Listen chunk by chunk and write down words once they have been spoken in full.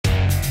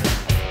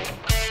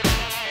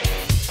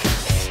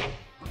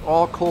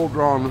all cold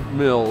drawn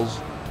mills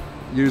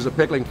use a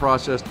pickling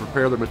process to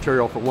prepare the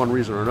material for one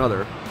reason or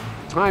another.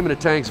 Time in the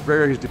tanks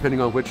varies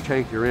depending on which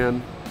tank you're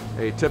in.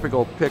 A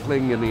typical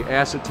pickling in the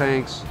acid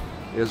tanks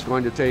is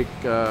going to take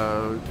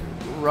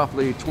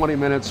roughly 20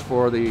 minutes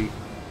for the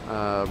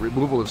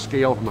removal of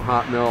scale from the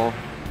hot mill.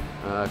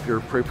 If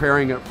you're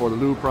preparing it for the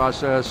lube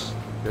process,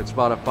 it's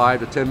about a 5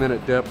 to 10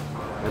 minute dip,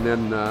 and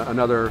then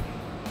another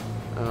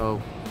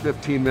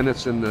 15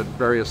 minutes in the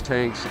various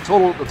tanks. The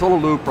total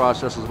lube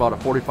process is about a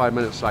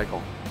 45-minute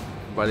cycle.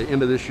 By the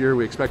end of this year,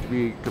 we expect to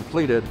be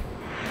completed,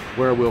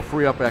 where we'll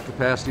free up that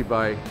capacity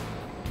by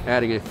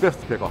adding a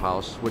 5th pickle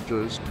house, which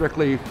is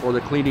strictly for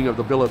the cleaning of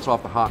the billets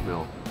off the hot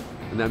mill.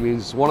 And that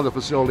means one of the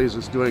facilities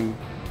that's doing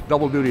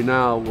double duty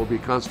now will be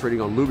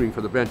concentrating on lubing for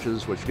the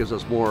benches, which gives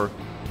us more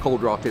cold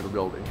draw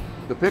capability.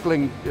 The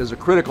pickling is a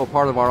critical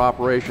part of our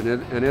operation,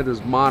 and it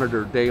is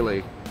monitored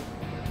daily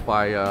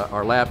by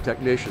our lab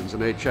technicians,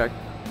 and they check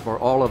for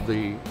all of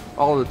the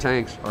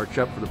tanks are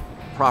checked for the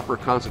proper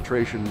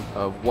concentration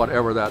of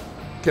whatever that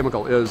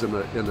chemical is in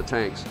the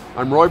tanks.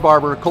 I'm Roy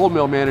Barber, cold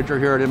mill manager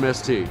here at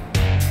MST.